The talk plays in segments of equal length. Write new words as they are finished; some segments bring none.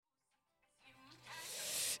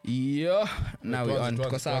Yeah, now we're on.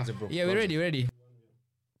 Tuanze, bro. Yeah, we're ready.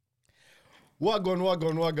 Wagon,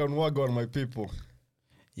 my people.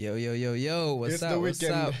 Yo. What's It's up? the What's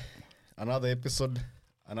weekend. up? Another episode,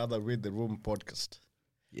 another Read the Room podcast.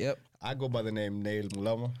 Yep. I go by the name Nail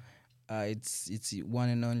Mulama. It's one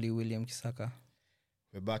and only William Kisaka.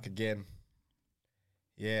 We're back again.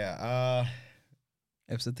 Yeah,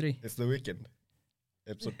 Episode 3. it's the weekend.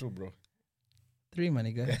 Episode 2, bro. 3, my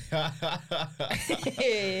nigga.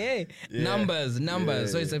 hey. Yeah. Numbers. Yeah,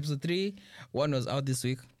 So it's yeah. episode 3. One was out this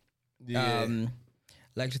week. Yeah.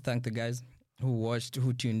 Like to thank the guys who watched,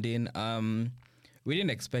 who tuned in. We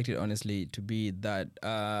didn't expect it, honestly, to be that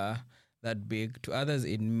big. To others,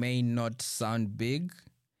 it may not sound big.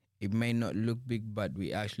 It may not look big, but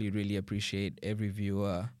we actually really appreciate every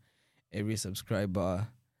viewer, every subscriber,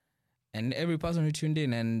 and every person who tuned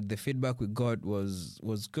in. And the feedback we got was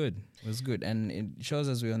good. And it shows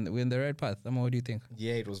us we're on the right path. What do you think?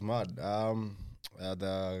 Yeah, it was mad.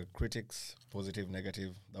 The critics, positive,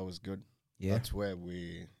 negative, that was good. Yeah. That's where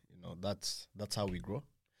we, that's how we grow.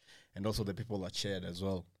 And also the people that shared as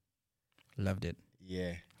well. Loved it.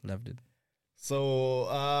 Yeah. Loved it. So,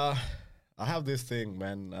 I have this thing,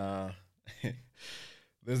 man.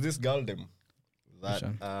 There's this girl that, Which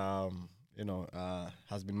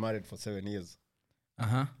has been married for 7 years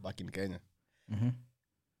back in Kenya. Mm-hmm.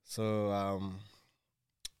 So,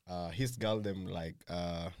 his girl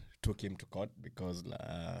took him to court because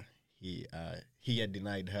he had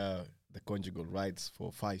denied her the conjugal rights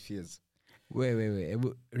for 5 years. Wait.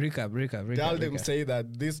 Recap. Tell them say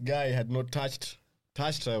that this guy had not touched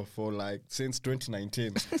her for since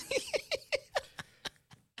 2019.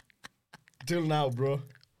 Till now, bro.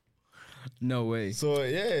 No way. So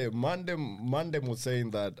yeah, Mandem was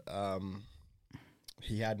saying that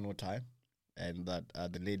he had no time and that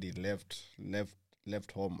the lady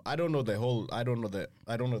left home. I don't know the whole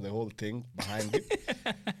thing behind it.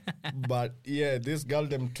 But yeah, this girl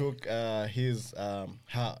them took her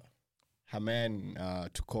man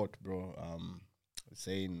to court, bro,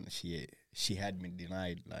 saying she had been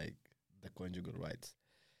denied the conjugal rights.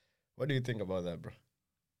 What do you think about that, bro?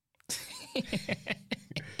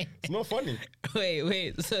 It's not funny.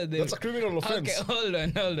 Wait. So That's a criminal offense. Okay, hold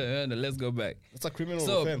on. Let's go back. That's a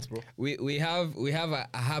criminal offense, bro. We have a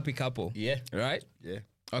happy couple. Yeah. Right? Yeah.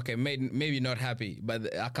 Okay, maybe not happy, but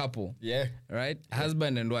a couple. Yeah. Right?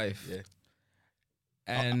 Husband and wife. Yeah.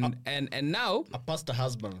 And now A pastor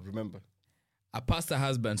husband, remember? a pastor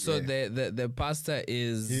husband. So Yeah. the pastor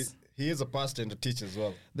is He is a pastor and a teacher as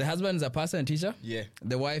well. the husband is a pastor and teacher? Yeah.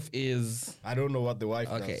 The wife is I don't know what the wife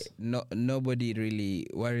okay. does. Nobody really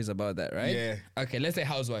worries about that, right? Yeah. Okay, let's say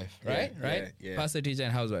housewife, Yeah, right? yeah, Right? yeah. Pastor, teacher,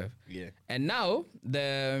 and housewife. Yeah. And now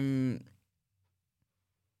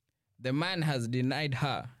the man has denied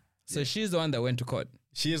her. So she's the one that went to court,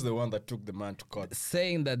 She is the one that took the man to court.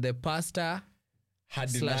 saying that the pastor, Had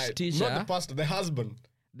Slash denied. teacher. Not the pastor, the husband.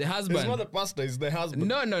 the It's husband. not the pastor, it's the husband.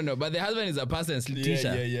 No, but the husband is a pastor and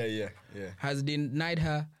teacher. Yeah. Has denied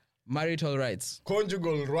her marital rights,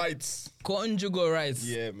 Conjugal rights. conjugal rights,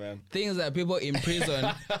 Yeah, man. things that people in prison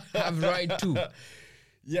have right to.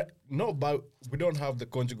 Yeah, no, but we don't have the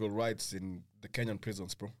conjugal rights in the Kenyan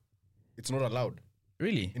prisons, bro. It's not allowed.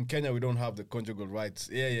 Really? In Kenya, we don't have the conjugal rights.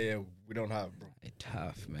 Yeah. We don't have, bro.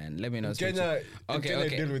 Tough, man. Let me not In speak to- Kenya,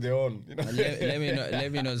 Okay. deal with their own.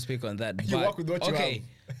 let me not speak on that. You but, work with what you okay,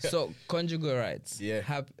 so conjugal rights. Yeah.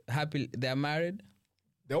 Happy. They are married.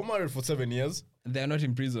 They were married for 7 years, They are not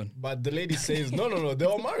in prison. but the lady says, no. They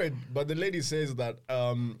were married, but the lady says that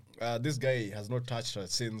this guy has not touched her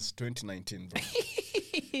since 2019, bro.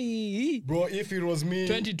 Bro, if it was me...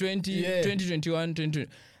 2020, Yeah. 2021, 2020.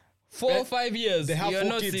 4 or 5 years. They have You're 4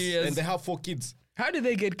 not kids, serious. and they have 4 kids. How did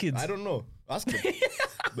they get kids? I don't know. Ask them.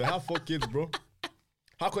 They have 4 kids, bro.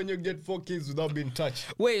 How can you get 4 kids without being touched?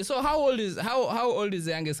 Wait. So how old is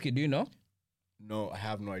the youngest kid? Do you know? No, I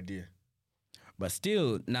have no idea. But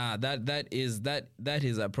still, that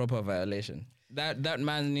is a proper violation. That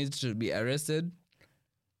man needs to be arrested,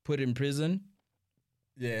 put in prison.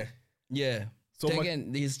 Yeah. Yeah. So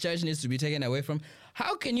his church needs to be taken away from.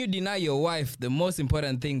 How can you deny your wife the most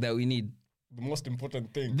important thing that we need? The most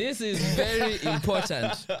important thing. This is very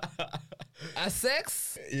important.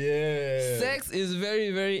 Sex is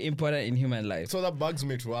very, very important in human life. So that bugs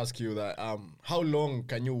me to ask you that how long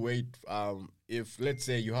can you wait if let's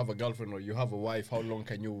say you have a girlfriend or you have a wife, how long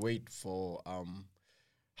can you wait for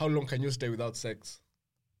how long can you stay without sex?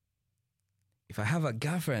 If I have a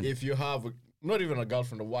girlfriend, If you have not even a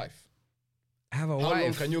girlfriend, a wife. I have a How long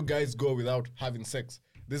wife. can you guys go without having sex?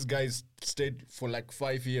 This guy's stayed for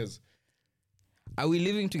 5 years. Are we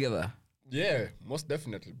living together? Yeah, most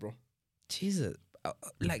definitely, bro. Jesus.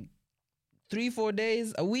 like 3-4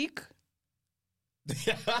 days a week.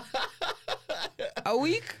 A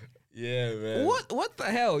week? Yeah, man. What the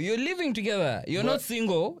hell? You're living together. You're not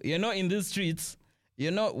single. You're not in the streets.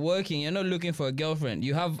 You're not working. You're not looking for a girlfriend.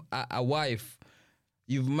 You have a wife.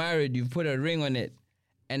 You've married. You've put a ring on it.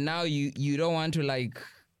 And now you don't want to like...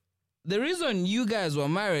 The reason you guys were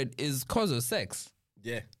married is cause of sex.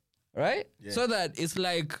 Yeah. Right? Yeah. So that it's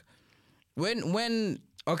like... When...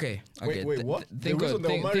 Okay. Wait, what? The Think reason of, they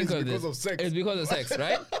were think, married think is of because this. of sex. It's because of sex,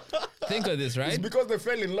 right? Think of this, right? It's because they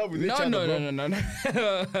fell in love with each other, bro.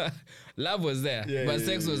 No. Love was there, Yeah, but yeah,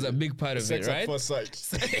 sex yeah, was a big part of Sex it, right? at first sight.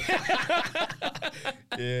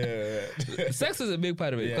 Yeah. Sex is a big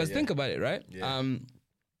part of it Yeah, because yeah. think about it, right? Yeah.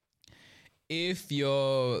 If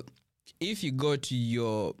you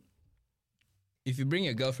bring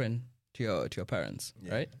your girlfriend to your parents,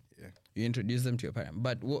 right? Yeah. You introduce them to your parents,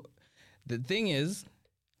 but the thing is,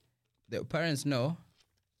 the parents know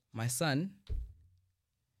my son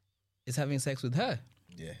is having sex with her.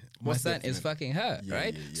 Yeah. My Most son is definitely. fucking her, Yeah,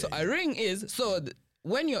 right? yeah, yeah, so yeah. a ring is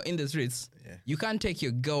when you're in the streets, Yeah. you can't take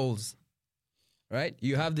your girls, right?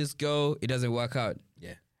 You have this girl, it doesn't work out,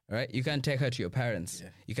 Yeah. right? You can't take her to your parents. Yeah.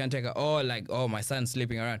 You can't take her, my son's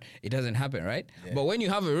sleeping around. It doesn't happen, right? Yeah. But when you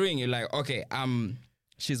have a ring, you're like, okay,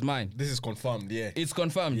 she's mine. This is confirmed. Yeah. It's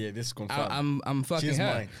confirmed. Yeah, this is confirmed. I'm fucking She's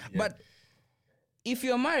her. mine. Yeah. But if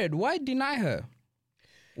you're married, why deny her?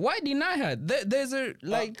 Why deny her? There's a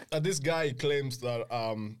like. This guy claims that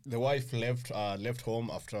the wife left home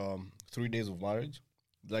after 3 days of marriage.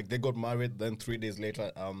 Like they got married, then 3 days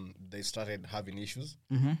later, they started having issues.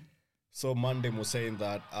 Mm-hmm. So Mandem was saying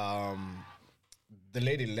that the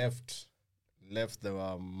lady left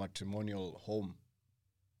the matrimonial home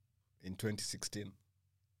in 2016.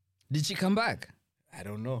 Did she come back? I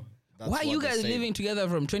don't know. That's Why are what you they guys say. living together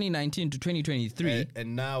from 2019 to 2023?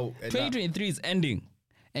 And now 2023 is ending,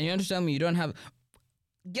 and you want to tell me you don't have?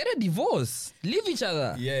 Get a divorce. Leave each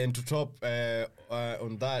other. yeah, and to top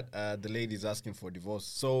on that, the lady is asking for divorce.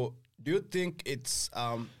 So, do you think it's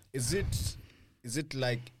is it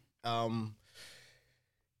like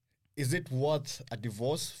is it worth a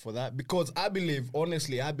divorce for that? Because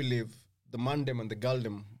honestly, I believe the Mandem and the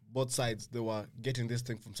Galdem, both sides, they were getting this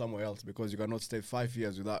thing from somewhere else because you cannot stay 5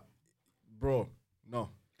 years without, bro. No.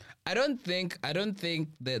 I don't think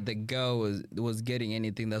that the girl was getting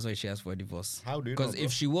anything. That's why she asked for a divorce. How do you know? Because Bro?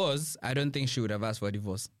 if she was, I don't think she would have asked for a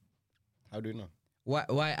divorce. How do you know?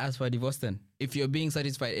 Why ask for a divorce then? If you're being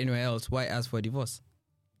satisfied anywhere else, why ask for a divorce?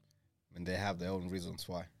 And they have their own reasons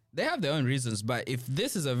why. They have their own reasons, but if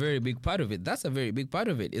this is a very big part of it, that's a very big part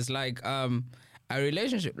of it. It's like a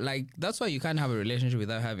relationship. Like that's why you can't have a relationship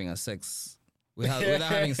without having without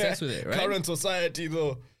having sex with it, right? Current society,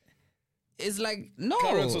 though. It's like no.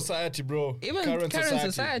 Current society, bro. Even current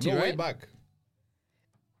society, no way right? back.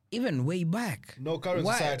 Even way back. No current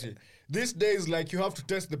Why? society. These days, like you have to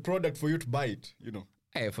test the product for you to buy it. You know.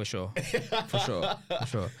 Hey, for sure. For sure.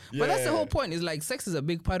 Yeah. But that's the whole point. Is like sex is a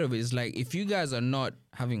big part of it. It's like if you guys are not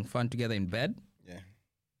having fun together in bed, Yeah.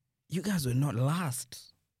 you guys will not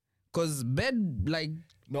last. Cause bed, like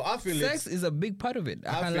No, I feel sex is a big part of it.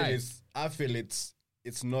 I feel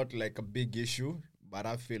it's not like a big issue, but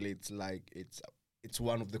I feel it's like it's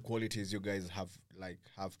one of the qualities you guys have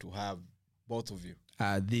to have, both of you.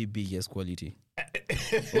 The biggest quality.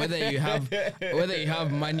 whether you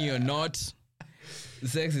have money or not,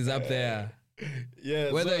 sex is up there.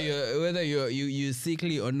 Yeah. Whether you're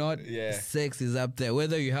sickly or not, Yeah. sex is up there.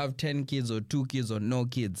 Whether you have 10 kids or 2 kids or no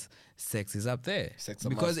kids, sex is up there. Sex a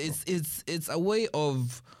because must, it's a way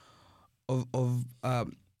of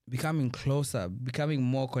becoming closer, becoming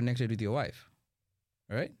more connected with your wife.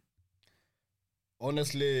 Right?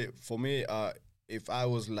 Honestly, for me, if I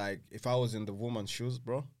was in the woman's shoes,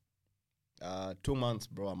 bro, 2 months,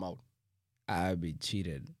 bro, I'm out. I'd be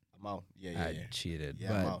cheated. I'm out. Yeah. I'd cheated.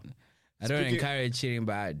 Yeah, I'm but out. I don't Speaking- encourage cheating,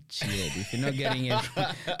 but I'd cheat. If you're not getting it,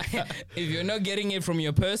 if you're not getting it from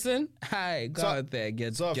your person, hi, go out there,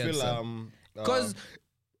 get So I get feel some. Because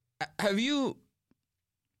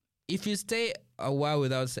if you stay a while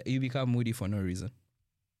without you become moody for no reason.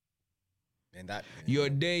 and that Your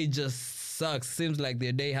day just sucks. Seems like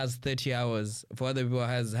their day has 30 hours. For other people,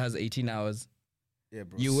 has 18 hours. yeah,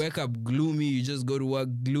 bro. You wake up gloomy. You just go to work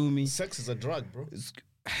gloomy. Sex is a drug, bro.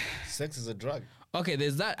 Sex is a drug. Okay,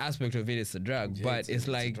 there's that aspect of it. It's a drug, Yeah, but it's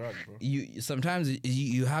a like drug, bro. you sometimes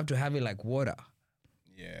you have to have it like water.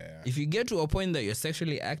 Yeah. If you get to a point that you're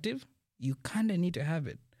sexually active, you kind of need to have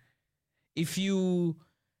it. If you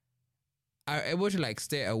are able to like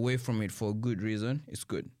stay away from it for a good reason, it's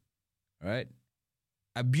good, right?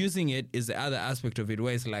 Abusing it is the other aspect of it,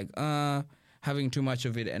 where it's like, having too much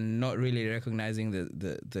of it and not really recognizing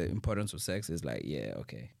the importance of sex is like, yeah,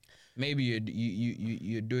 okay, maybe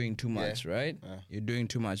you're doing too much, right? You're doing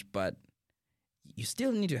too much, but you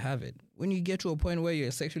still need to have it. When you get to a point where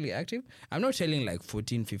you're sexually active, I'm not telling like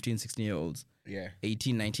 14, 15, 16-year-olds,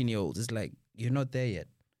 18, 19-year-olds. It's like, you're not there yet.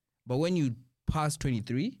 But when you pass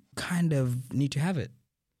 23, kind of need to have it.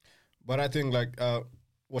 But I think like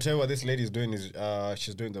whatever this lady is doing is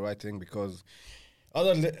she's doing the right thing, because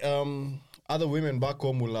other women back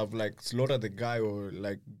home will have like slaughtered the guy or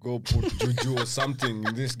like go put juju or something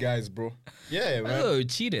in these guys, bro. Yeah, man. Oh,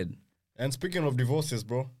 cheated. And speaking of divorces,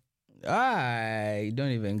 bro. I don't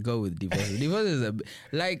even go with divorces. Divorces are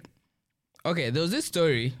like, okay, there was this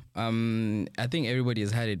story. I think everybody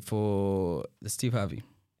has had it for Steve Harvey.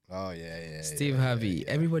 Oh yeah. Steve Harvey.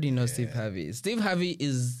 Everybody knows Steve Harvey. Steve Harvey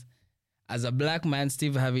is, as a black man,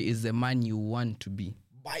 Steve Harvey is the man you want to be.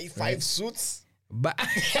 Buy 5 suits. But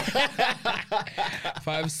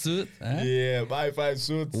 5 suits. Huh? Yeah, buy 5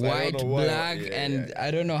 suits. White, black, and I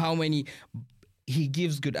don't know how many. He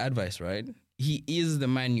gives good advice, right? He is the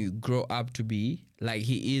man you grow up to be. Like,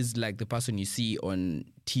 he is like the person you see on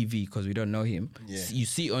TV, because we don't know him. Yeah. You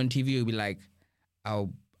see on TV, you'll be like,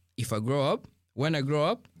 if I grow up, when I grow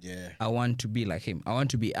up, I want to be like him. I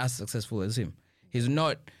want to be as successful as him. He's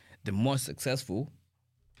not the most successful,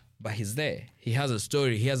 but he's there. He has a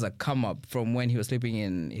story. He has a come up from when he was sleeping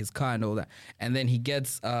in his car and all that. And then he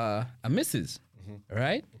gets a missus,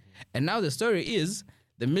 right? And now the story is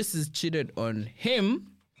the missus cheated on him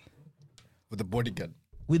with the bodyguard.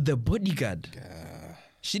 With the bodyguard.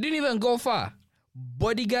 She didn't even go far.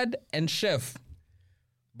 Bodyguard and chef.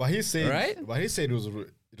 But he said, right? But he said it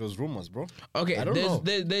was rumors, bro. Okay, I don't know.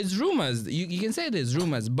 There's rumors. You can say there's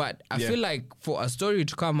rumors, but I feel like for a story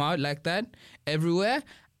to come out like that everywhere,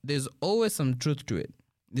 there's always some truth to it.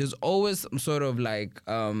 There's always some sort of like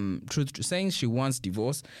truth to saying she wants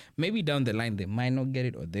divorce. Maybe down the line they might not get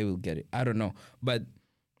it or they will get it. I don't know. But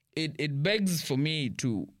it begs for me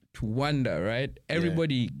to wonder, right?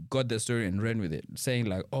 Everybody got the story and ran with it, saying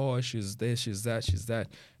like, oh, she's this, she's that, she's that.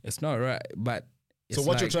 It's not right. But so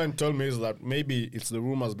what you're trying to tell me is that maybe it's the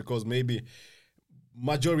rumors, because maybe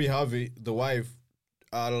Marjorie Harvey, the wife,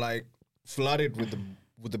 are like flirted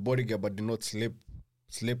with the bodyguard but did not sleep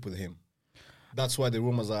with him. That's why the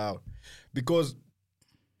rumors are out. Because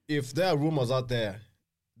if there are rumors out there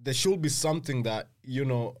should be something that,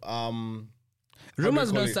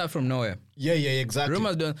 rumors don't start from nowhere. Yeah, exactly.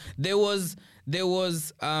 Rumors don't. There was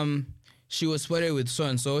she was spotted with so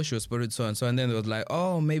and so, she was spotted with so and so, and then there was like,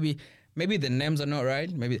 oh, maybe the names are not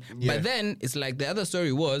right. Maybe. Yeah. But then it's like the other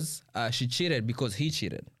story was she cheated because he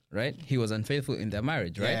cheated. Right? He was unfaithful in their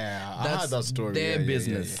marriage, right? Yeah, I heard that story. Their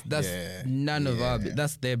business. That's none of our.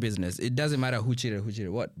 That's their business. It doesn't matter who cheated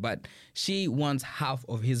what. But she wants half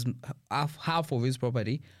of his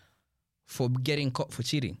property for getting caught for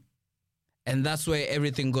cheating, and that's where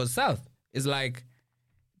everything goes south. It's like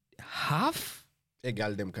half. A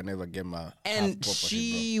girl them can never get my. And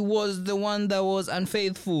she was the one that was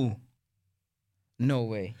unfaithful. No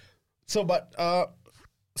way. So, but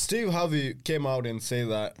Steve Harvey came out and said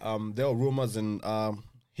that there were rumors and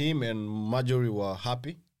him and Marjorie were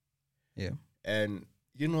happy. Yeah. And,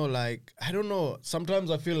 like, I don't know.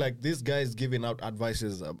 Sometimes I feel like these guys giving out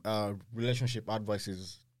advices, relationship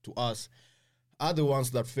advices to us are the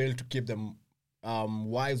ones that fail to keep them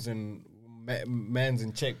wives and men's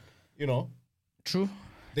in check, True.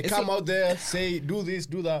 They come out there, say, do this,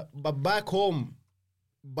 do that. But back home,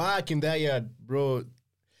 back in their yard, bro,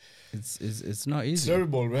 it's not easy. It's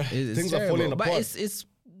terrible, man. Things are falling apart.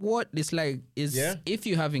 But if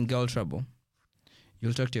you're having girl trouble,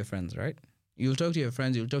 you'll talk to your friends, right? You'll talk to your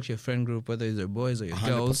friends, you'll talk to your friend group, whether it's your boys or your 100%.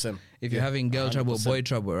 Girls. If you're having girl 100%. Trouble, boy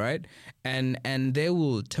trouble, right? And they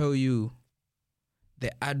will tell you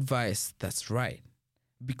the advice that's right.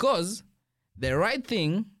 Because the right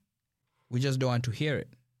thing, we just don't want to hear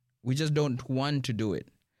it. We just don't want to do it.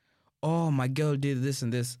 Oh, my girl did this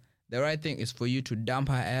and this. The right thing is for you to dump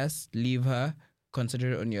her ass, leave her,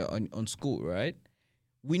 concentrate on school, right?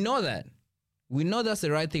 We know that. We know that's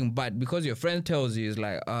the right thing, but because your friend tells you, it's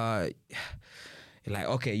like, you're like,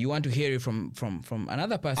 okay, you want to hear it from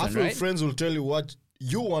another person, right? I feel friends will tell you what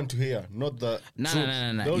you want to hear, not the truth.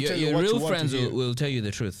 No. Your real friends will tell you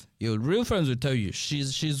the truth. Your real friends will tell you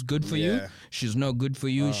she's good for you, she's not good for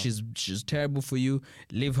you, she's terrible for you.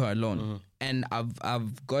 Leave her alone. Mm-hmm. And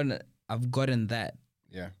I've gotten that.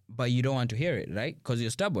 Yeah. But you don't want to hear it, right? Because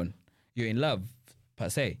you're stubborn. You're in love, per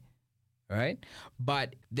se. Right?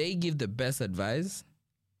 But they give the best advice,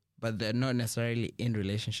 but they're not necessarily in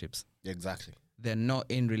relationships. Exactly. They're not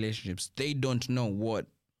in relationships. They don't know what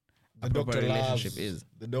a proper relationship is.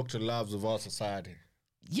 The Dr. Loves of our society.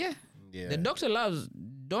 Yeah. Yeah. The Dr. Loves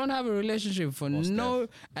don't have a relationship for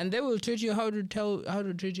and they will teach you how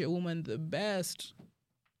to treat your woman the best.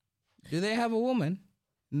 Do they have a woman?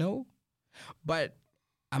 No. But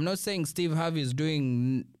I'm not saying Steve Harvey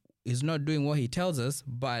is not doing what he tells us,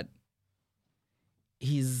 but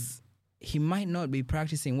he might not be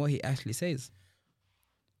practicing what he actually says.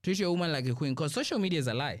 Treat your woman like a queen, because social media is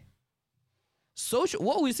a lie.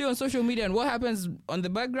 What we see on social media and what happens on the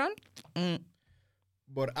background,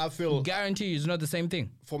 but I feel guarantee you it's not the same thing.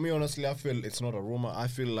 For me, honestly, I feel it's not a rumor. I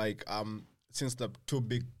feel like since the two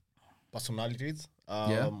big personalities,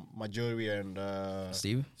 Marjorie and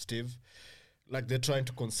Steve, like they're trying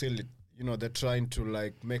to conceal it. You know, they're trying to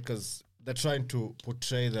like they're trying to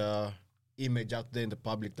portray the image out there in the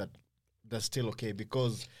public that they're still okay,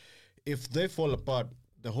 because if they fall apart,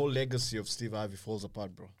 the whole legacy of Steve Harvey falls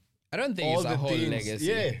apart, bro. I don't think it's a whole legacy.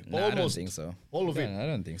 Yeah, almost. I don't think so. All of it. I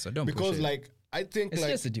don't think so. Don't because push it. like I think it's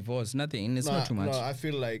like just a divorce. Nothing. It's not too much. No, I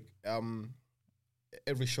feel like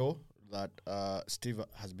every show that Steve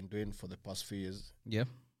has been doing for the past few years,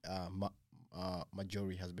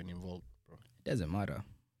 Marjorie has been involved, bro. It doesn't matter.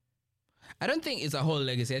 I don't think it's a whole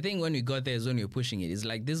legacy. I think when we got there is when you're pushing it. It's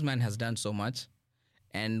like this man has done so much,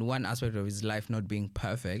 and one aspect of his life not being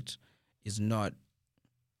perfect does not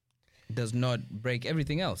break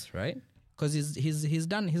everything else, right? Because he's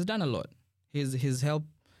done a lot. He's helped,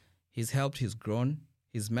 he's grown,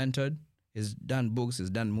 he's mentored, he's done books, he's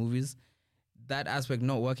done movies. That aspect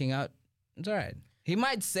not working out, it's all right. He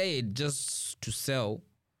might say it just to sell,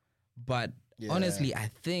 but honestly,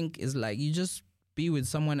 I think it's like you just be with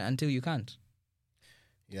someone until you can't.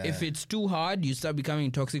 Yeah. If it's too hard, you start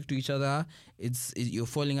becoming toxic to each other. You're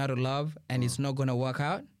falling out of love, and it's not gonna work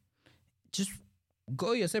out. Just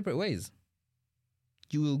go your separate ways.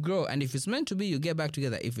 You will grow, and if it's meant to be, you get back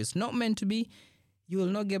together. If it's not meant to be, you will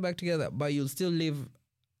not get back together, but you'll still live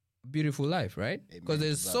a beautiful life, right? Because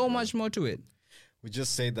there's so much more to it. We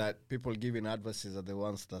just say that people giving advices are the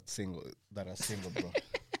ones that are single, bro.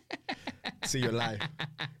 See your life.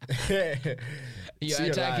 You're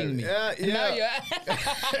attacking me. Yeah.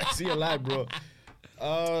 See your life, bro.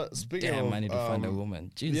 Speaking Damn, of, I need to find a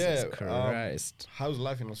woman. Jesus Christ. How's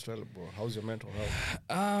life in Australia, bro? How's your mental health?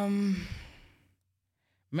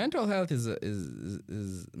 Mental health is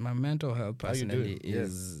my mental health personally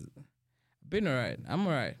is been alright. I'm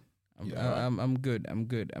alright. I'm good.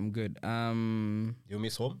 You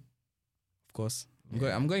miss home? Of course.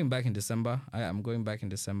 I'm going back in December. I'm going back in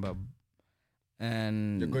December,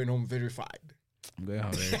 and you're going home verified. I'm going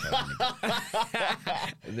home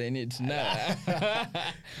verified. They need to know.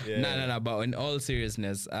 No. But in all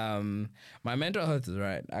seriousness, my mental health is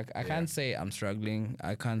right. I can't say I'm struggling.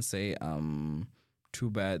 I can't say too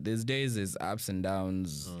bad. There's days, there's ups and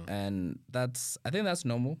downs, and I think that's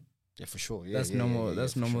normal. Yeah, for sure. That's normal.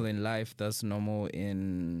 That's normal in life. That's normal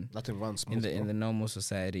in nothing runs smooth in the normal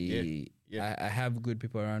society. Yeah. I have good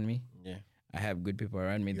people around me. Yeah. I have good people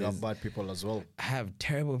around me. You have bad people as well. I have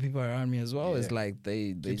terrible people around me as well. Yeah. It's like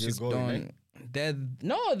they keeps just going,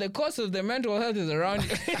 don't. The cause of the mental health is around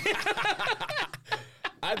you.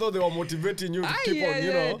 I thought they were motivating you to keep on,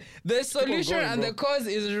 you know. The solution and the cause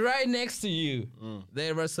is right next to you.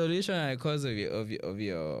 The solution and the cause of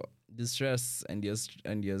your distress and your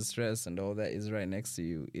stress and all that is right next to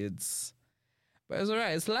you. But it's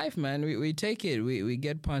alright. It's life, man. We take it. We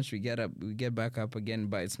get punched. We get up. We get back up again.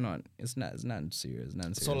 But it's not serious.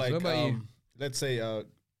 So like, what about you? Let's say,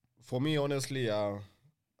 for me, honestly, I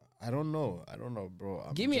don't know,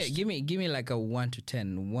 bro. Give me like a 1 to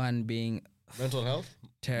 10. 1 being mental health,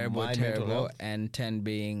 terrible, and 10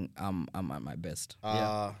 being I'm at my best.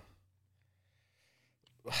 5,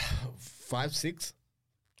 6.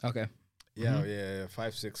 Okay. Yeah,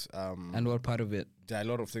 5, 6. And what part of it? There are a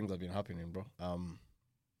lot of things that have been happening, bro.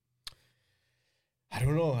 I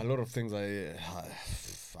don't know. A lot of things. I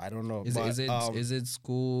don't know. Is it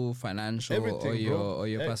school, financial, or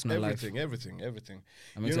your personal life? Everything.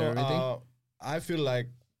 I mean, everything. I feel like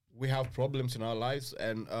we have problems in our lives,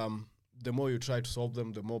 and the more you try to solve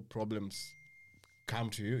them, the more problems come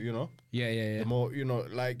to you. You know. Yeah. The more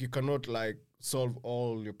like you cannot like solve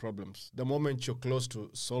all your problems. The moment you're close to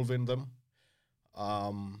solving them,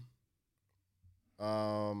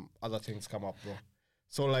 other things come up, bro.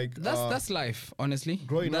 So like that's life, honestly.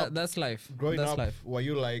 Growing up, that's life. Growing that's up, life. were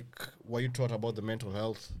you taught about the mental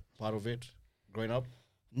health part of it growing up?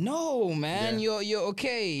 No, man. Yeah. You're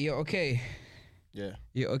okay. Yeah.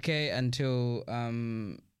 You're okay until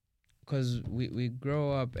because we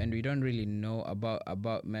grow up and we don't really know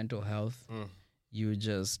about mental health. You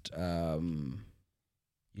just you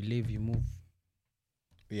live, you move.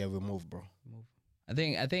 Yeah, we move, bro. Move. I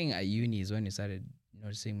think at uni is when you started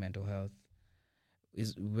noticing mental health.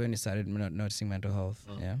 Is when you started noticing mental health.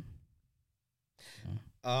 Yeah.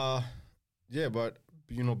 Yeah, but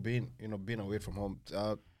being away from home,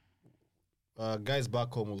 guys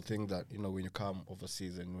back home will think that when you come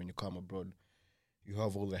overseas and when you come abroad, you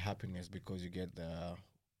have all the happiness because you get the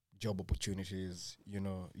job opportunities.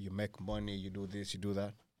 You make money, you do this, you do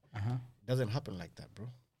that. It doesn't happen like that, bro.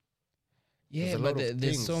 Yeah, but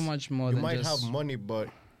there's so much more. You than might just, have money, but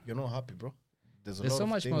you're not happy, bro. There's so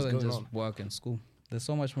much more than just on. work and school. There's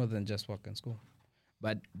so much more than just work and school.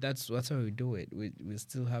 But that's how we do it. We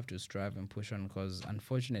still have to strive and push on because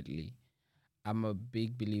unfortunately, I'm a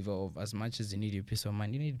big believer of as much as you need your peace of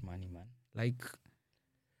mind, you need money, man. Like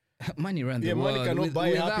money runs the world. Money cannot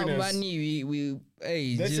buy without happiness. money,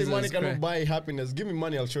 hey, They Jesus say money Christ. cannot buy happiness. Give me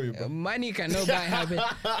money, I'll show you, bro. Money cannot buy happiness,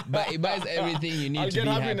 but it buys everything you need I'll to get be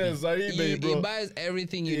happiness on happy. eBay, bro. It buys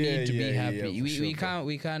everything you Yeah, need to be yeah, happy. yeah, for we sure,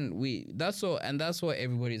 can't. That's what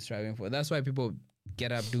everybody's striving for. That's why people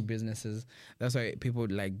get up, do businesses. That's why people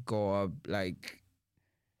like go up, like.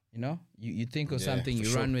 You think of something,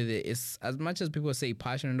 you run with it. It's as much as people say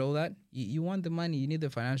passion and all that. You want the money, you need the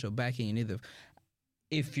financial backing, you need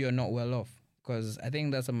if you're not well off, because I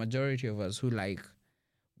think that's a majority of us who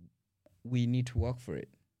we need to work for it.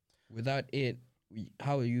 Without it,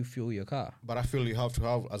 how will you fuel your car? But I feel you have to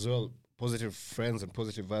have as well positive friends and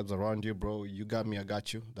positive vibes around you, bro. You got me, I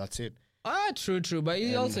got you. That's it. True. But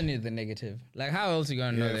you also need the negative. Like, how else you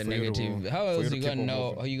gonna know the negative? How else you gonna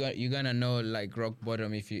know? You gonna know like rock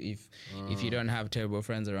bottom if you don't have terrible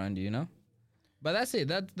friends around you, But that's it.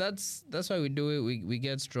 That's why we do it. We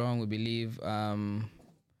get strong. We believe.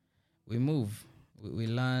 We move. We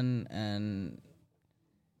learn, and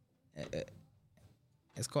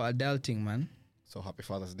it's called adulting, man. So happy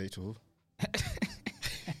Father's Day to who?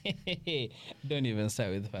 Don't even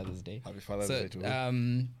start with Father's Day. Happy Father's Day to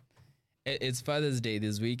who? It's Father's Day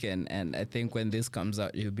this weekend, and I think when this comes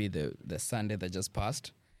out, it'll be the Sunday that just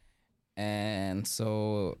passed. And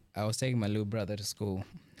so I was taking my little brother to school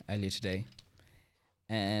early today,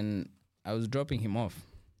 and I was dropping him off.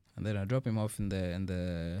 And then I drop him off in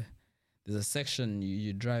the there's a section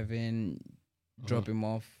you drive in, drop him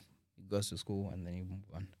off, he goes to school, and then you move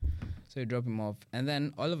on. So you drop him off, and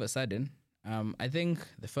then all of a sudden, I think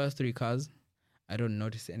the first 3 cars, I don't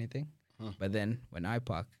notice anything. But then when I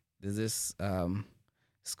park, there's this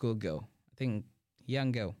schoolgirl, I think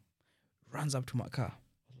young girl, runs up to my car.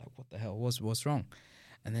 I was like, what the hell? What's wrong?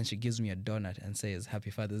 And then she gives me a donut and says,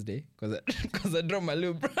 Happy Father's Day, because I dropped my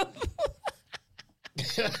little brother.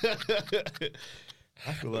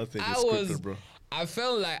 I feel that thing is scripted, bro. I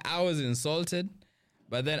felt like I was insulted,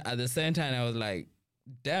 but then at the same time, I was like,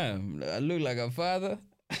 damn, I look like a father.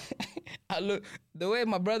 The way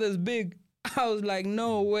my brother's big, I was like,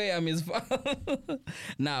 no way I'm his father.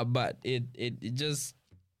 Nah, but it just,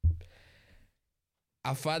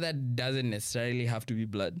 a father doesn't necessarily have to be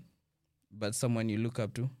blood, but someone you look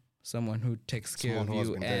up to, someone who takes care of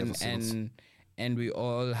you, and we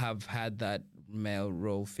all have had that male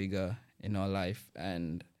role figure in our life.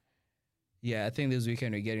 And yeah, I think this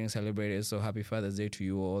weekend we're getting celebrated, so happy Father's Day to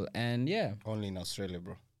you all. And yeah, only in Australia,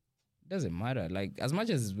 bro. Doesn't matter. Like, as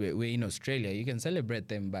much as we're in Australia, you can celebrate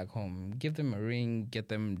them back home. Give them a ring, get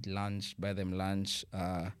them lunch, buy them lunch,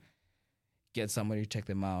 get somebody to take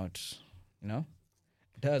them out,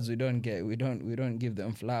 Dads, we don't give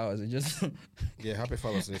them flowers. We just yeah, happy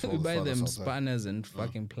Father's Day for all we the buy fathers them out there. spanners and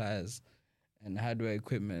fucking pliers and hardware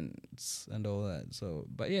equipment and all that. So,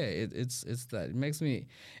 but yeah, it's that. It makes me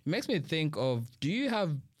think of. Do you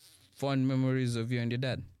have fond memories of you and your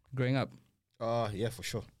dad growing up? Yeah, for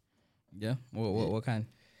sure. Yeah. What kind?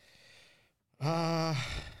 I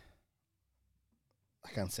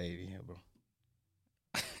can't say it here, bro.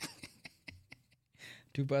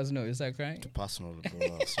 Too personal. You start crying? Too personal, bro.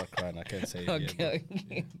 I'll start crying. I can't say it here, bro.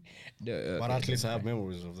 Okay. But at least I have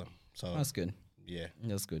memories of them. So that's good. Yeah,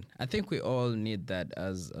 that's good. I think we all need that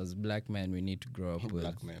as black men. We need to grow up with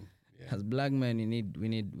black men. Yeah. As black men, we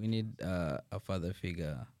need a father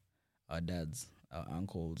figure, our dads, our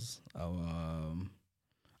uncles,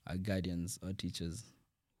 our guardians, our teachers,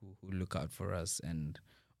 who look out for us, and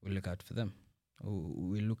we look out for them.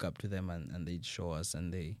 We look up to them, and they show us,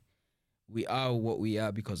 and we are what we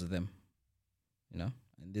are because of them. And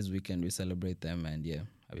this weekend we celebrate them, and yeah,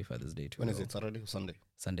 happy Father's Day to When is it? Saturday or Sunday?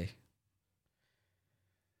 Sunday.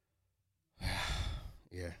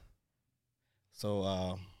 Yeah.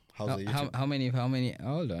 So how's the YouTube? How many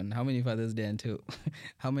hold on, how many Father's Day until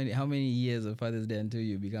how many years of Father's Day until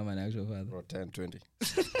you become an actual father? Bro, 10, 20.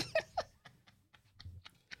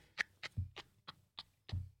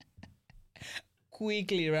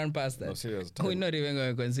 quickly run past that. No, serious. We're not even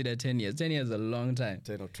going to consider 10 years. 10 years is a long time.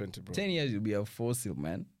 10 or 20, bro. 10 years, you'll be a fossil,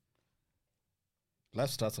 man.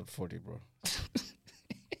 Life starts at 40, bro.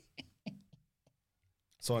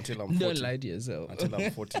 So until I'm 40. Don't lie to yourself. Until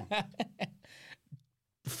I'm 40.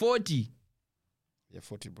 40. Yeah,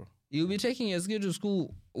 40, bro. You'll be taking your kid to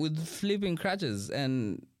school with flipping crutches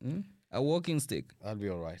and a walking stick. I'll be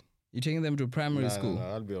all right. You're taking them to primary school. No,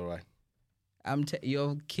 I'll be all right.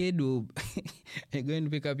 Your kid will. You're going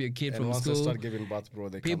to pick up your kid And from once school. they start giving birth, bro,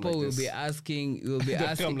 they People come like will this. be asking. Will be They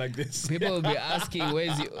asking. come like this. People will be asking,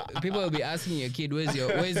 People will be asking your kid, where's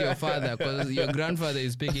your father? Because your grandfather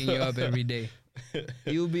is picking you up every day.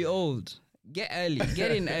 You'll be old. Get early.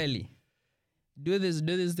 Get in early. Do these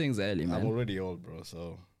things early, man. I'm already old, bro,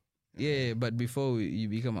 so... Yeah, but before you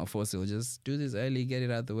become a fossil, just do this early, get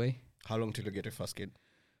it out the way. How long till you get your first kid?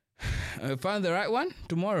 Find the right one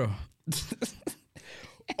tomorrow.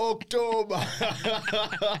 October!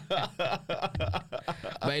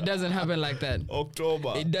 But it doesn't happen like that.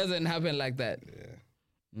 October! It doesn't happen like that.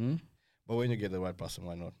 Yeah. But when you get the right person,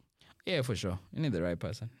 why not? Yeah, for sure. You need the right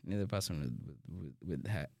person. You need the person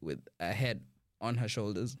with a head on her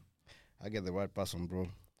shoulders. I get the right person, bro.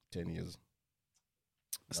 10 years.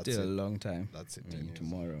 That's Still it. a long time. That's it. Me 10 years.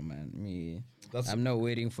 tomorrow, man. That's I'm not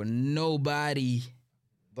waiting for nobody.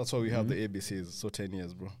 why we have the ABCs. So 10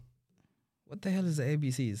 years, bro. What the hell is the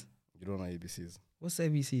ABCs? You don't know ABCs. What's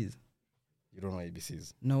ABCs? You don't know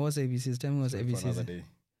ABCs. No, what's ABCs? Tell me what's Sorry, for another ABCs.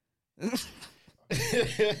 day.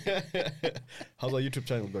 How's our YouTube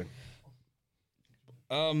channel going?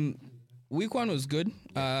 Week 1 was good.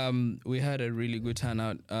 We had a really good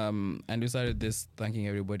turnout. And we started this thanking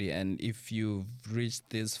everybody. And if you've reached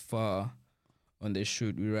this far on the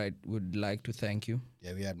shoot, would like to thank you.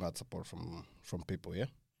 Yeah, we had mad support from people, yeah?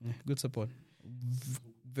 Yeah, good support.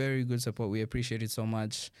 Very good support. We appreciate it so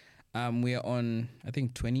much. We are on, I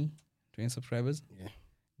think, 20 subscribers. Yeah.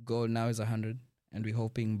 Goal now is 100. And we're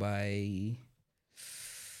hoping by,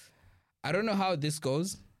 I don't know how this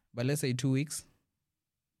goes, but let's say 2 weeks.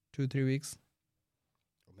 2-3 weeks.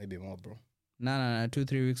 Or maybe more, bro. No.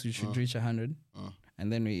 2-3 weeks we should reach 100,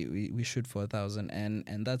 and then we shoot for 1,000,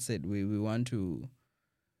 and that's it. We want to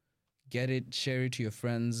get it, share it to your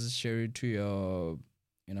friends, share it to your,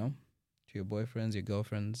 to your boyfriends, your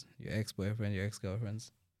girlfriends, your ex-boyfriend, your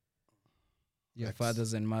ex-girlfriends, your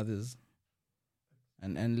fathers and mothers,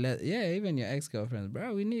 and even your ex-girlfriends,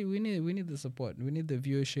 bro. We need the support. We need the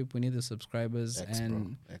viewership. We need the subscribers. X,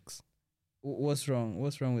 and bro. X. What's wrong?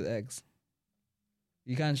 What's wrong with X?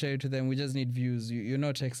 You can't share it to them. We just need views. You're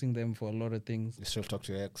not texting them for a lot of things. You still talk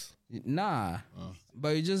to your ex? Nah.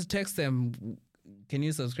 But you just text them, can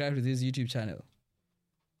you subscribe to this YouTube channel?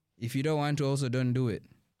 If you don't want to, also don't do it.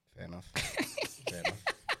 Fair enough.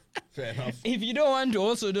 Fair enough. If you don't want to,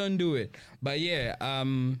 also don't do it. But yeah,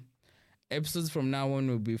 episodes from now on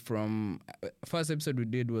will be from... First episode we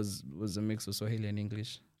did was a mix of Swahili and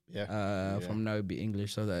English. Yeah. From now it'll be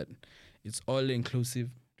English so that it's all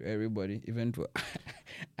inclusive to everybody, even to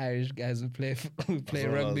Irish guys who play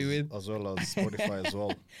rugby with, as well as Spotify as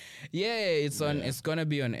well. Yeah, it's on. It's gonna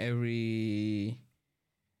be on every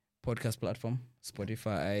podcast platform: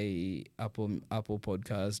 Spotify, Apple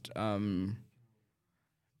Podcast,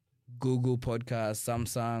 Google Podcast,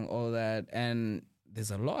 Samsung, all that, and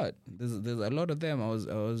there's a lot. There's a lot of them. I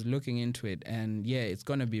was looking into it, and yeah, it's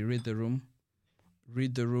gonna be Read the Room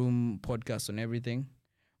podcast on everything.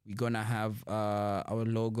 We're gonna have our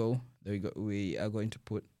logo that we're going to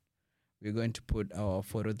put our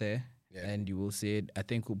photo there, and you will see it. I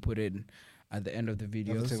think we'll put it at the end of the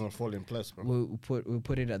video. Everything will fall in place, bro. We'll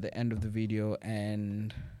put it at the end of the video,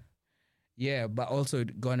 and yeah, but also it's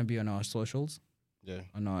gonna be on our socials,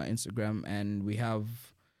 on our Instagram, and we have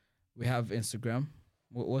Instagram.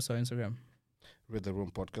 What's our Instagram? Read the Room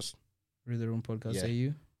Podcast. Read the Room Podcast. Yeah. Say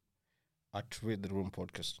you at Read the Room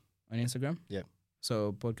Podcast on Instagram. Yeah.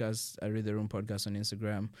 So podcast, I Read the Room Podcast on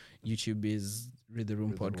Instagram. YouTube is Read the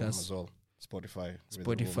Room Podcast as well. Spotify,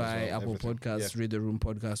 Apple Podcasts, Read the Room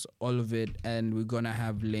Podcast, all of it, and we're gonna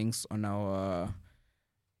have links on our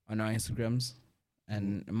Instagrams,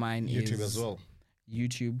 and mine YouTube is as well.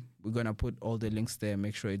 YouTube. We're gonna put all the links there.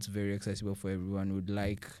 Make sure it's very accessible for everyone. Would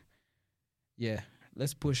like,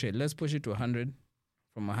 let's push it. Let's push it to 100,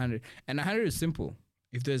 from 100, and 100 is simple.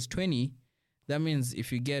 If there's 20, that means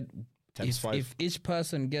if you get. If each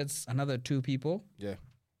person gets another 2 people,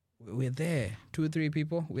 we're there. 2-3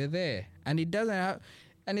 people, we're there. And it doesn't have,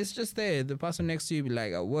 and it's just there. The person next to you be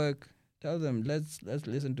like at work, tell them, let's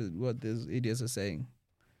listen to what these idiots are saying.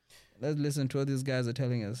 Let's listen to what these guys are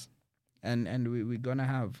telling us. And we're gonna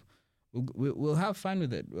have, we'll have fun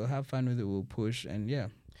with it. We'll have fun with it. We'll push, and yeah.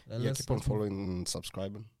 Yeah, keep on following and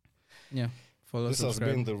subscribing. Yeah, follow. This subscribe.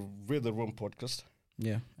 has been the Read the Room podcast.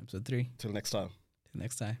 Yeah, episode 3. Till next time. Till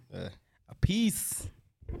next time. Yeah. Peace.